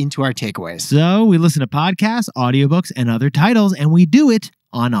can whip into our takeaways. So we listen to podcasts, audiobooks, and other titles, and we do it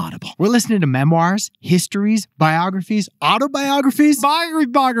on Audible. We're listening to memoirs, histories, biographies, autobiographies,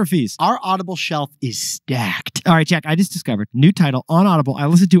 biographies. Our Audible shelf is stacked. All right, Jack, I just discovered a new title on Audible I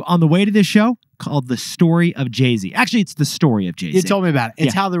listened to on the way to this show called The Story of Jay-Z. Actually, it's The Story of Jay-Z. You told me about it.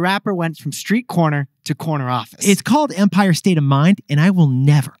 It's how the rapper went from street corner to corner office. It's called Empire State of Mind, and I will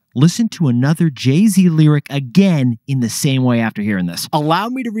never listen to another Jay-Z lyric again in the same way after hearing this. Allow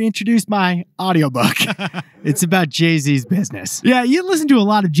me to reintroduce my audiobook. It's about Jay-Z's business. Yeah, you listen to a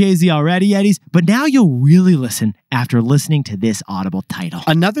lot of Jay-Z already, Eddies, but now you'll really listen after listening to this Audible title.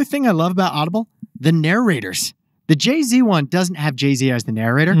 Another thing I love about Audible, the narrators. The Jay-Z one doesn't have Jay-Z as the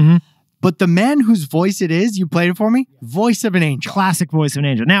narrator, but the man whose voice it is, you played it for me, voice of an angel. Classic voice of an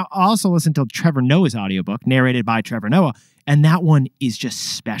angel. Now, I also listened to Trevor Noah's audiobook, narrated by Trevor Noah, and that one is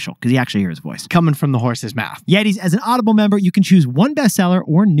just special because you actually hear his voice. Coming from the horse's mouth. Yetis, as an Audible member, you can choose one bestseller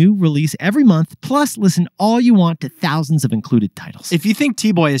or new release every month, plus listen all you want to thousands of included titles. If you think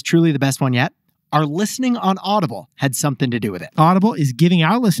T-Boy is truly the best one yet, our listening on Audible had something to do with it. Audible is giving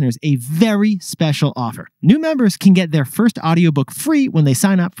our listeners a very special offer. New members can get their first audiobook free when they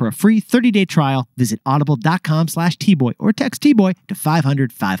sign up for a free 30-day trial. Visit audible.com/Tboy or text Tboy to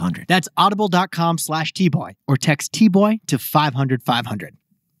 500-500. That's audible.com/Tboy or text Tboy to 500-500.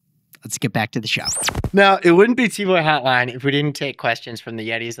 Let's get back to the show. Now, it wouldn't be T-Boy Hotline if we didn't take questions from the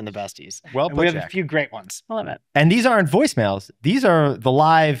Yetis and the Besties. Well And put, we have a Jack. few great ones. I love it. And these aren't voicemails. These are the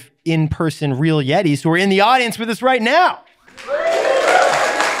live, in-person, real Yetis who are in the audience with us right now.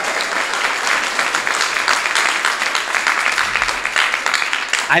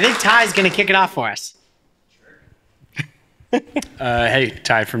 I think Ty's going to kick it off for us. Hey,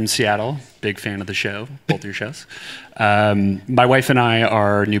 Ty from Seattle. Big fan of the show, both your shows. My wife and I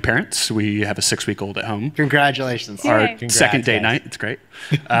are new parents. We have a 6-week-old at home. Congratulations. Yay. Our Congrats, second date guys. night. It's great.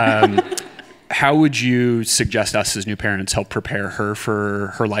 How would you suggest us as new parents help prepare her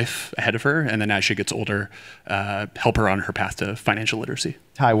for her life ahead of her? And then as she gets older, help her on her path to financial literacy?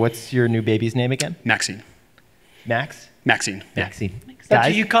 Ty, what's your new baby's name again? Maxine. Max? Maxine. Yeah. Maxine. That's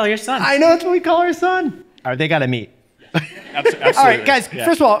what you call your son. I know that's what we call our son. All right, they got to meet. Absolutely. All right, guys,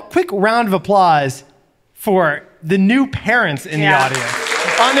 first of all, quick round of applause for the new parents in the audience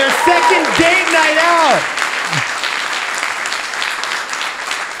on their second date night out.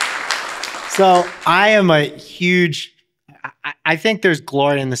 So I am a huge, I think there's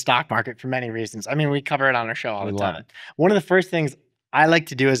glory in the stock market for many reasons. I mean, we cover it on our show all the love time. One of the first things I like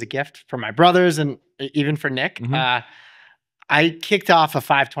to do as a gift for my brothers and even for Nick, I kicked off a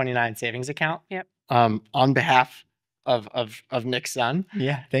 529 savings account on behalf of Nick's son.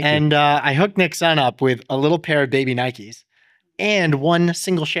 Yeah, thank you. And I hooked Nick's son up with a little pair of baby Nikes and one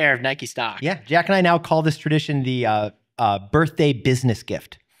single share of Nike stock. Yeah, Jack and I now call this tradition the birthday business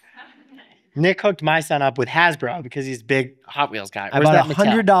gift. Nick hooked my son up with Hasbro because he's a big Hot Wheels guy. I bought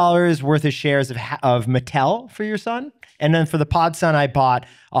 $100 worth of shares of Mattel for your son. And then for the pod son, I bought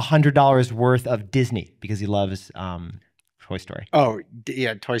 $100 worth of Disney because he loves Toy Story. Oh,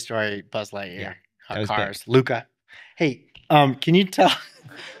 yeah, Toy Story, Buzz Lightyear, that was Cars, Luca. Hey, can you tell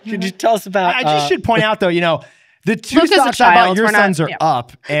us about... I just should point out, though, you know, the two Luca's a stocks I bought child. your We're not- sons are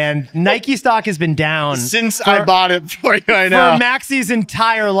up, and Nike stock has been down since I bought it for you, I for know. Maxie's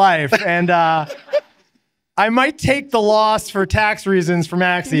entire life. And I might take the loss for tax reasons for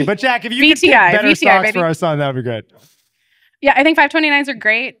Maxie. But Jack, if you could pick better VTI, stocks baby. for our son, that would be good. Yeah, I think 529s are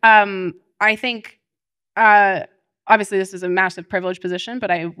great. I think obviously this is a massive privileged position, but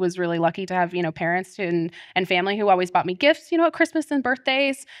I was really lucky to have, parents and family who always bought me gifts, at Christmas and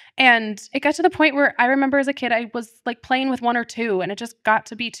birthdays. And it got to the point where I remember as a kid, I was like playing with one or two and it just got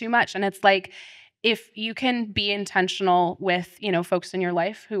to be too much. And it's like, if you can be intentional with, folks in your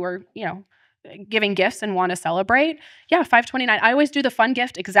life who are, giving gifts and want to celebrate. Yeah, 529. I always do the fun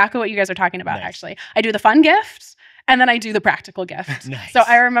gift, exactly what you guys are talking about, actually. I do the fun gift. And then I do the practical gift. Nice. So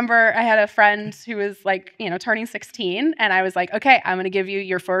I remember I had a friend who was like, turning 16. And I was like, okay, I'm going to give you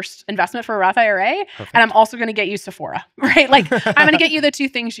your first investment for a Roth IRA. And I'm also going to get you Sephora, right? Like, I'm going to get you the two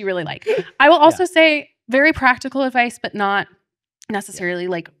things you really like. I will also say very practical advice, but not necessarily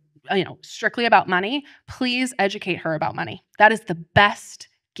like, strictly about money. Please educate her about money. That is the best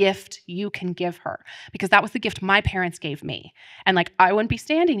gift you can give her, because that was the gift my parents gave me. And like, I wouldn't be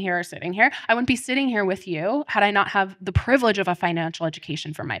standing here or sitting here. I wouldn't be sitting here with you had I not have the privilege of a financial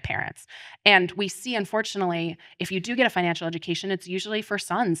education from my parents. And we see, unfortunately, if you do get a financial education, it's usually for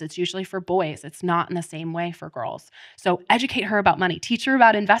sons, it's usually for boys. It's not in the same way for girls. So educate her about money, teach her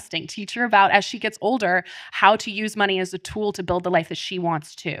about investing, teach her about, as she gets older, how to use money as a tool to build the life that she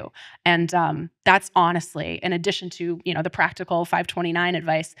wants to. And that's honestly, in addition to, you know, the practical 529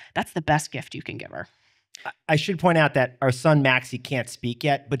 advice, that's the best gift you can give her. I should point out that our son Max, he can't speak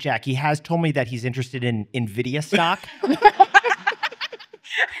yet, but Jack, he has told me that he's interested in NVIDIA stock.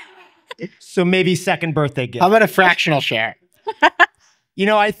 So maybe second birthday gift. How about a fractional share? You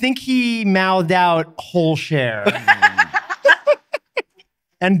know, I think he mouthed out whole share.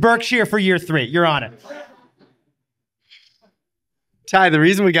 And Berkshire for year 3. You're on it. Ty, the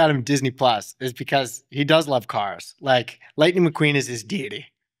reason we got him Disney Plus is because he does love cars. Like, Lightning McQueen is his deity.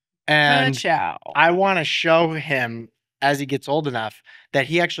 And I want to show him, as he gets old enough, that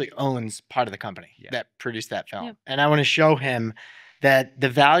he actually owns part of the company that produced that film. Yeah. And I want to show him that the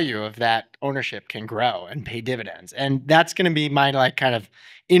value of that ownership can grow and pay dividends. And that's going to be my like kind of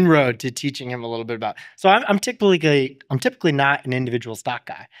inroad to teaching him a little bit about. So I'm typically not an individual stock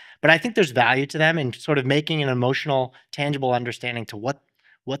guy, but I think there's value to them in sort of making an emotional, tangible understanding to what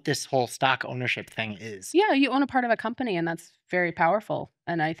this whole stock ownership thing is. Yeah, you own a part of a company, and that's very powerful.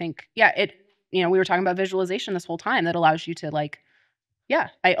 And I think, we were talking about visualization this whole time that allows you to like,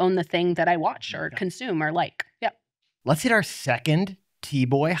 I own the thing that I watch or consume or like. Yeah. Let's hit our second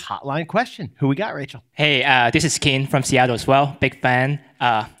T-Boy hotline question. Who we got, Rachel? Hey, this is Ken from Seattle as well. Big fan,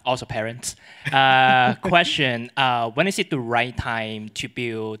 also parents. Question, when is it the right time to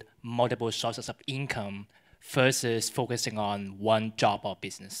build multiple sources of income versus focusing on one job or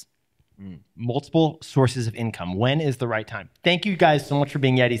business? Multiple sources of income. When is the right time? Thank you guys so much for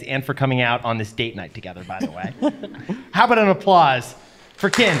being Yetis and for coming out on this date night together, by the way. How about an applause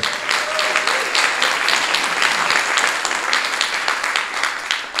for Ken?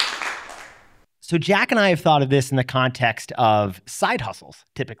 So Jack and I have thought of this in the context of side hustles,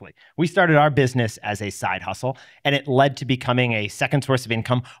 typically. We started our business as a side hustle, and it led to becoming a second source of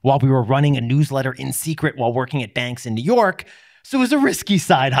income while we were running a newsletter in secret while working at banks in New York. So it was a risky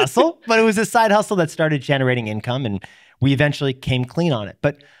side hustle, but it was a side hustle that started generating income, and we eventually came clean on it.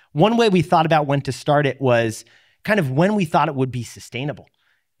 But one way we thought about when to start it was kind of when we thought it would be sustainable.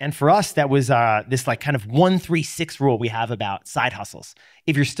 And for us, that was this like kind of 1-3-6 rule we have about side hustles.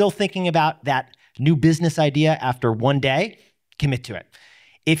 If you're still thinking about that new business idea after one day, commit to it.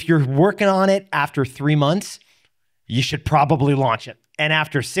 If you're working on it after 3 months, you should probably launch it. And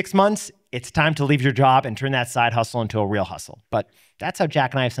after 6 months, it's time to leave your job and turn that side hustle into a real hustle. But that's how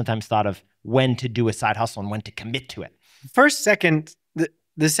Jack and I have sometimes thought of when to do a side hustle and when to commit to it.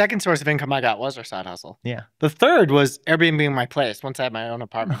 The second source of income I got was our side hustle. Yeah. The third was Airbnb my place once I had my own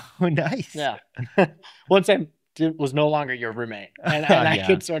apartment. Oh, nice. Yeah. Once I was no longer your roommate and I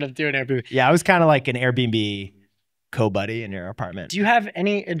could sort of do an Airbnb. Yeah, I was kind of like an Airbnb co-buddy in your apartment. Do you have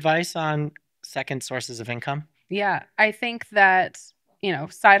any advice on second sources of income? Yeah, I think that,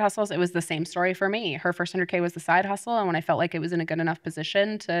 side hustles, it was the same story for me. Her first 100K was the side hustle. And when I felt like it was in a good enough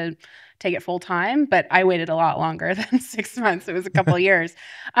position to take it full time, but I waited a lot longer than 6 months. It was a couple of years.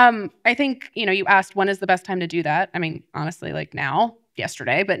 I think, you asked when is the best time to do that? I mean, honestly, like now,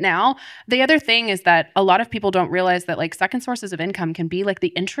 yesterday, but now the other thing is that a lot of people don't realize that like second sources of income can be like the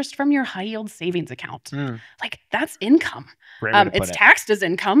interest from your high yield savings account. Like that's income. It's taxed as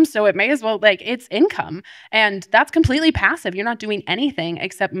income. So it may as well it's income, and that's completely passive. You're not doing anything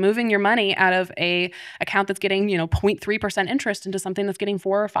except moving your money out of a account that's getting, 0.3% interest into something that's getting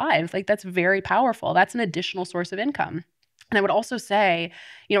 4 or 5. Like that's very powerful. That's an additional source of income. And I would also say,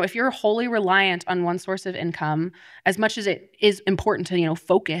 if you're wholly reliant on one source of income, as much as it is important to,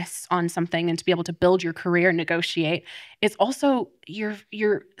 focus on something and to be able to build your career and negotiate, it's also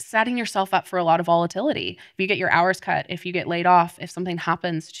you're setting yourself up for a lot of volatility. If you get your hours cut, if you get laid off, if something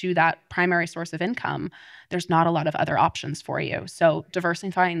happens to that primary source of income, there's not a lot of other options for you. So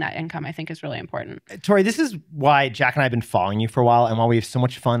diversifying that income, I think, is really important. Tori, this is why Jack and I have been following you for a while, and why we have so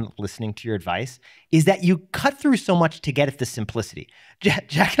much fun listening to your advice, is that you cut through so much to get at the simplicity.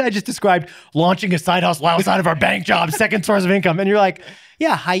 Jack and I just described launching a side hustle outside of our bank job, second source of income, and you're like,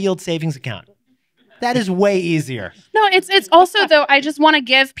 yeah, high yield savings account. That is way easier. No, it's also though, I just want to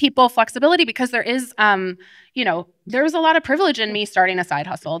give people flexibility because there is, you know, there's a lot of privilege in me starting a side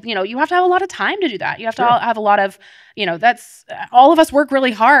hustle. You know, you have to have a lot of time to do that. You have to have a lot of, you know, that's all of us work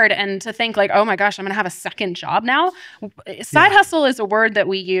really hard. And to think like, oh my gosh, I'm going to have a second job now. Side hustle is a word that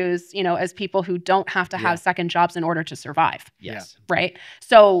we use, you know, as people who don't have to have second jobs in order to survive. Yes. Right.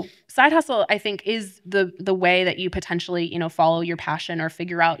 So side hustle, I think, is the way that you potentially, you know, follow your passion or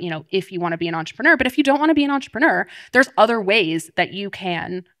figure out, you know, if you want to be an entrepreneur. But if you don't want to be an entrepreneur, there's other ways that you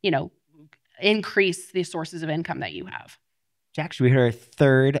can, you know, increase the sources of income that you have. Jack, should we hear our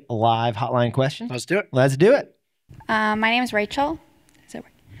third live hotline question? Let's do it. Let's do it. My name is Rachel.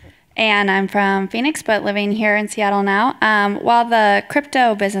 And I'm from Phoenix, but living here in Seattle now. While the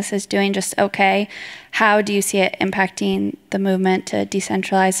crypto business is doing just okay, how do you see it impacting the movement to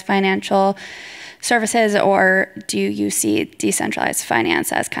decentralized financial services, or do you see decentralized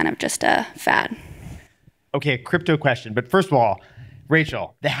finance as kind of just a fad? Okay, crypto question. But first of all,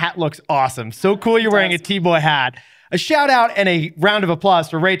 Rachel, the hat looks awesome. So cool you're wearing a T-Boy hat. A shout out and a round of applause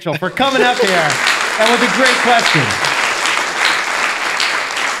for Rachel for coming up here and with a great question.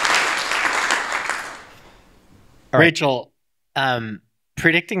 Rachel,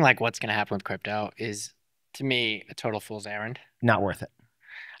 predicting like what's going to happen with crypto is, to me, a total fool's errand. Not worth it.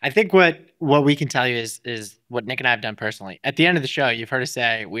 I think what we can tell you is what Nick and I have done personally. At the end of the show, you've heard us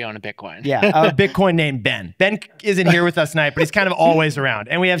say we own a Bitcoin. Yeah, a Bitcoin named Ben. Ben isn't here with us tonight, but he's kind of always around.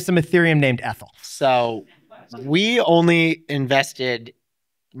 And we have some Ethereum named Ethel. So we only invested,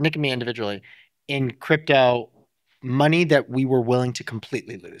 Nick and me individually, in crypto money that we were willing to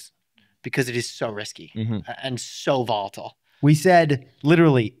completely lose because it is so risky and so volatile. We said,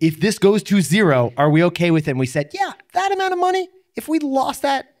 literally, if this goes to zero, are we okay with it? And we said, yeah, that amount of money, if we lost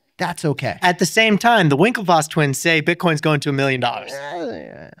that, that's okay. At the same time, the Winklevoss twins say Bitcoin's going to $1 million.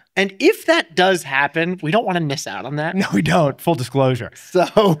 And if that does happen, we don't want to miss out on that. No, we don't. Full disclosure.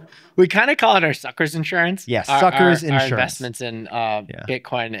 So we kind of call it our suckers insurance. Yes, suckers insurance. Our investments in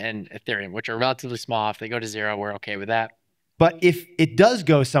Bitcoin and Ethereum, which are relatively small. If they go to zero, we're okay with that. But if it does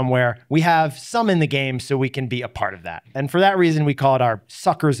go somewhere, we have some in the game so we can be a part of that. And for that reason, we call it our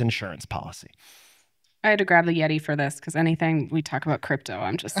suckers insurance policy. I had to grab the Yeti for this because anything we talk about crypto,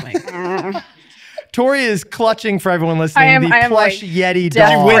 I'm just like, Tori is clutching for everyone listening. I am plush like Yeti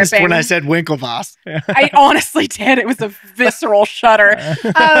doll. I winced when I said Winklevoss. I honestly did. It was a visceral shudder.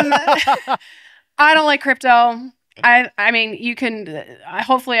 I don't like crypto. I mean, you can,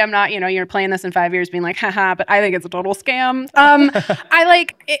 hopefully I'm not, you know, you're playing this in 5 years being like, haha, but I think it's a total scam.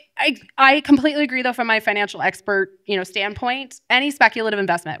 I completely agree though, from my financial expert, you know, standpoint, any speculative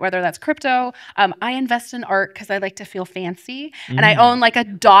investment, whether that's crypto, I invest in art because I like to feel fancy and I own like a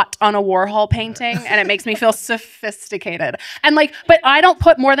dot on a Warhol painting and it makes me feel sophisticated. And like, but I don't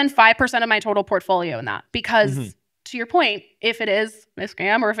put more than 5% of my total portfolio in that because to your point, if it is a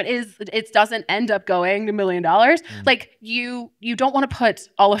scam or if it doesn't end up going to $1 million, like you don't want to put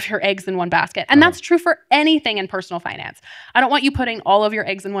all of your eggs in one basket. And that's true for anything in personal finance. I don't want you putting all of your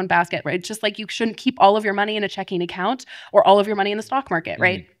eggs in one basket, right? It's just like you shouldn't keep all of your money in a checking account or all of your money in the stock market,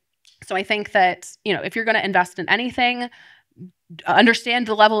 right? So I think that, you know, if you're going to invest in anything, understand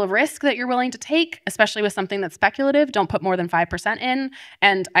the level of risk that you're willing to take, especially with something that's speculative. Don't put more than 5% in.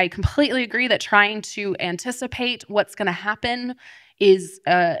 And I completely agree that trying to anticipate what's going to happen is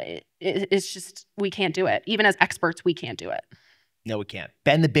it's just, we can't do it. Even as experts, we can't do it. No, we can't.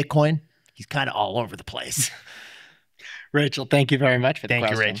 Ben the Bitcoin, he's kind of all over the place. Rachel, thank you very much for the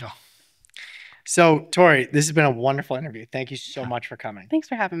question. Thank you, Rachel. So, Tori, this has been a wonderful interview. Thank you so much for coming. Thanks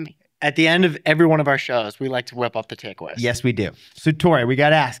for having me. At the end of every one of our shows, we like to whip up the takeaways. Yes, we do. So, Tori, we got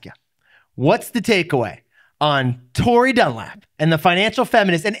to ask you, what's the takeaway on Tori Dunlap and the Financial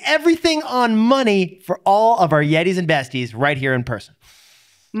Feminist and everything on money for all of our Yetis and Besties right here in person?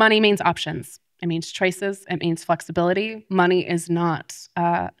 Money means options. It means choices. It means flexibility. Money is not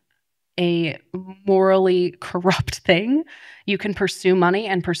a morally corrupt thing. You can pursue money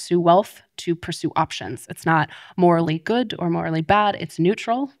and pursue wealth to pursue options. It's not morally good or morally bad. It's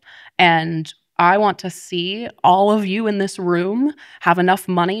neutral. And I want to see all of you in this room have enough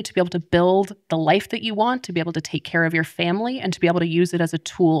money to be able to build the life that you want, to be able to take care of your family, and to be able to use it as a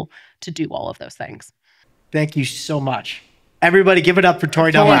tool to do all of those things. Thank you so much. Everybody give it up for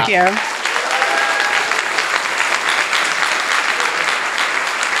Tori Dunlap. Thank you.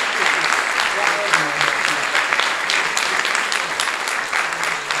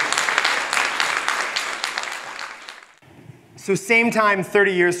 So same time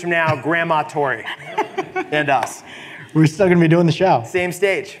 30 years from now, Grandma Tori and us. We're still going to be doing the show. Same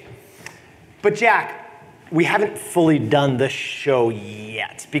stage. But Jack, we haven't fully done the show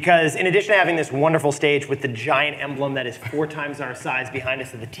yet because in addition to having this wonderful stage with the giant emblem that is 4 times our size behind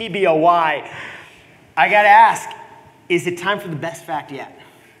us of the TBOY, I gotta ask, is it time for the best fact yet?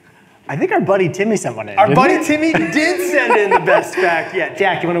 I think our buddy Timmy sent one in. Our buddy Timmy did send in the best fact yet.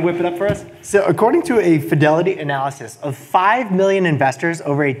 Jack, you want to whip it up for us? So according to a Fidelity analysis of 5 million investors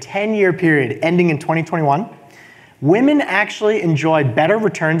over a 10-year period ending in 2021, women actually enjoy better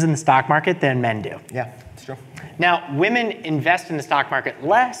returns in the stock market than men do. Yeah, it's true. Now, women invest in the stock market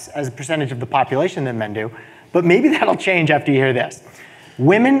less as a percentage of the population than men do, but maybe that'll change after you hear this.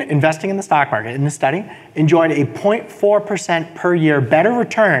 Women investing in the stock market in this study enjoyed a 0.4% per year better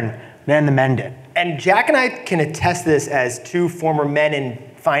return than the men did. And Jack and I can attest this as two former men in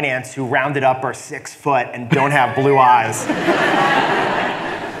finance who rounded up are 6 foot and don't have blue eyes.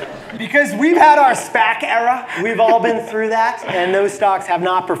 Because we've had our SPAC era, we've all been through that, and those stocks have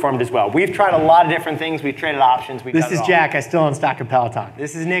not performed as well. We've tried a lot of different things, we've traded options, we've This done is it all. Jack, I still own stock of Peloton.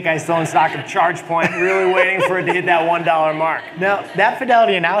 This is Nick, I still own stock of ChargePoint, really waiting for it to hit that $1 mark. Now, that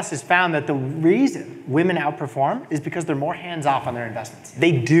Fidelity analysis found that the reason women outperform is because they're more hands-off on their investments.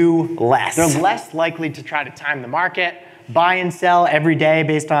 They do less. They're less likely to try to time the market, buy and sell every day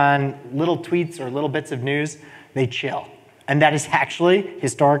based on little tweets or little bits of news. They chill. And that is actually,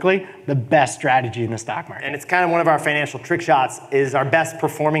 historically, the best strategy in the stock market. And it's kind of one of our financial trick shots is our best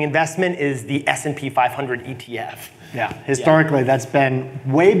performing investment is the S&P 500 ETF. Yeah, historically, that's been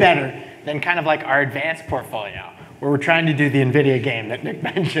way better than kind of like our advanced portfolio, where we're trying to do the NVIDIA game that Nick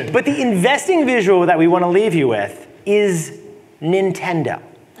mentioned. But the investing visual that we want to leave you with is Nintendo.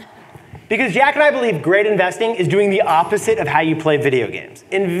 Because Jack and I believe great investing is doing the opposite of how you play video games.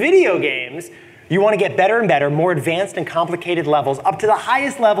 In video games, you want to get better and better, more advanced and complicated levels, up to the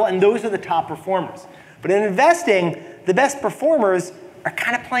highest level, and those are the top performers. But in investing, the best performers are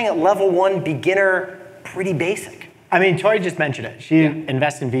kind of playing at level 1 beginner, pretty basic. I mean, Tori just mentioned it. She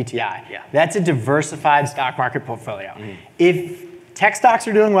invests in VTI. Yeah. That's a diversified stock market portfolio. If tech stocks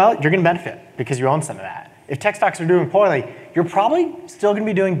are doing well, you're going to benefit because you own some of that. If tech stocks are doing poorly, you're probably still going to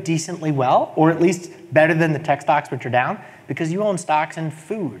be doing decently well, or at least better than the tech stocks which are down, because you own stocks in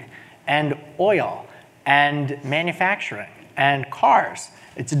food and oil and manufacturing and cars.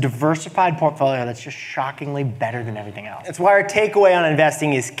 It's a diversified portfolio that's just shockingly better than everything else. That's why our takeaway on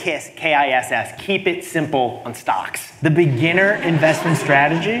investing is KISS, K-I-S-S, keep it simple on stocks. The beginner investment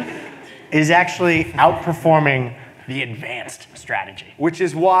strategy is actually outperforming the advanced strategy. Which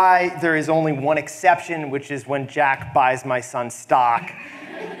is why there is only one exception, which is when Jack buys my son stock.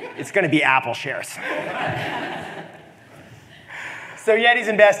 It's going to be Apple shares. So Yetis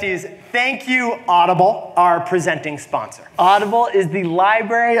and Besties, thank you Audible, our presenting sponsor. Audible is the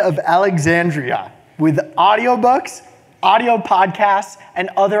Library of Alexandria with audiobooks, audio podcasts, and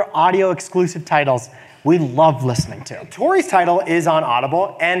other audio exclusive titles we love listening to. Tori's title is on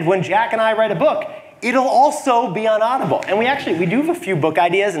Audible, and when Jack and I write a book, it'll also be on Audible. And we do have a few book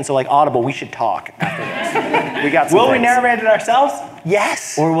ideas, and so like Audible, we should talk after this. We got some Will we things. narrate it ourselves?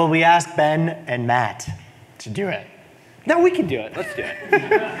 Yes. Or will we ask Ben and Matt to do it? No, we can do it. Let's do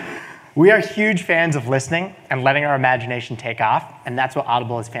it. We are huge fans of listening and letting our imagination take off, and that's what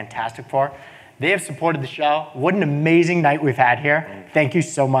Audible is fantastic for. They have supported the show. What an amazing night we've had here. Thank you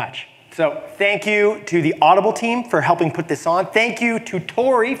so much. So thank you to the Audible team for helping put this on. Thank you to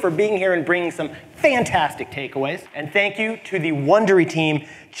Tori for being here and bringing some fantastic takeaways. And thank you to the Wondery team,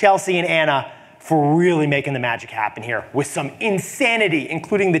 Chelsea and Anna, for really making the magic happen here with some insanity,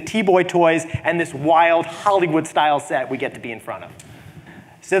 including the T-Boy toys and this wild Hollywood-style set we get to be in front of.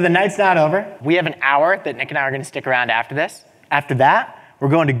 So the night's not over. We have an hour that Nick and I are going to stick around after this. After that, we're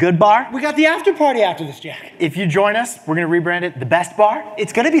going to Good Bar. We got the after party after this, Jack. If you join us, we're going to rebrand it The Best Bar.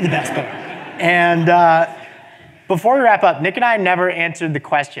 It's going to be the best bar. And before we wrap up, Nick and I never answered the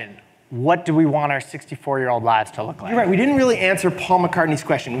question, what do we want our 64-year-old lives to look like? You're right, we didn't really answer Paul McCartney's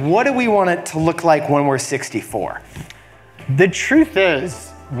question. What do we want it to look like when we're 64? The truth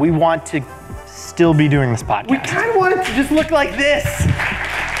is, we want to still be doing this podcast. We kind of want it to just look like this.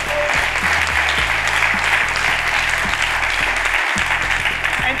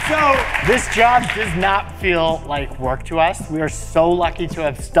 And so, this job does not feel like work to us. We are so lucky to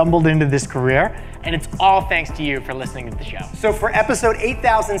have stumbled into this career, and it's all thanks to you for listening to the show. So for episode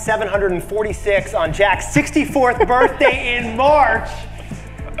 8,746 on Jack's 64th birthday in March,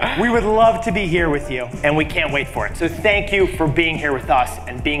 we would love to be here with you, and we can't wait for it. So thank you for being here with us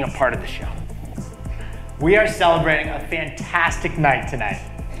and being a part of the show. We are celebrating a fantastic night tonight.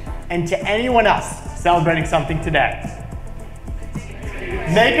 And to anyone else celebrating something today,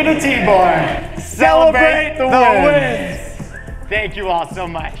 make it a T-Boy. Celebrate the wins. Thank you all so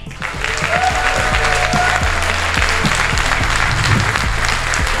much.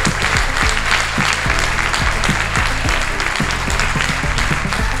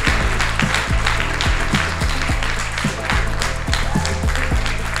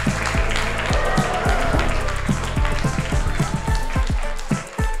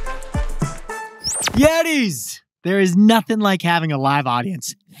 Yetis! There is nothing like having a live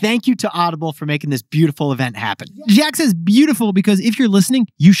audience. Thank you to Audible for making this beautiful event happen. Jack says beautiful because if you're listening,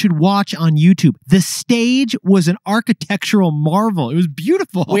 you should watch on YouTube. The stage was an architectural marvel. It was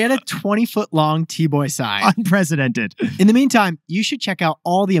beautiful. We had a 20-foot-long T-Boy sign. Unprecedented. In the meantime, you should check out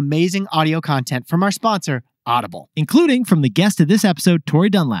all the amazing audio content from our sponsor, Audible. Including from the guest of this episode, Tori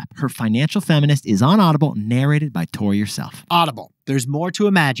Dunlap. Her Financial Feminist is on Audible, narrated by Tori herself. Audible. There's more to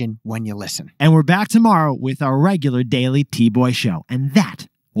imagine when you listen. And we're back tomorrow with our regular daily T-Boy show. And that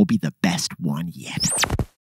will be the best one yet.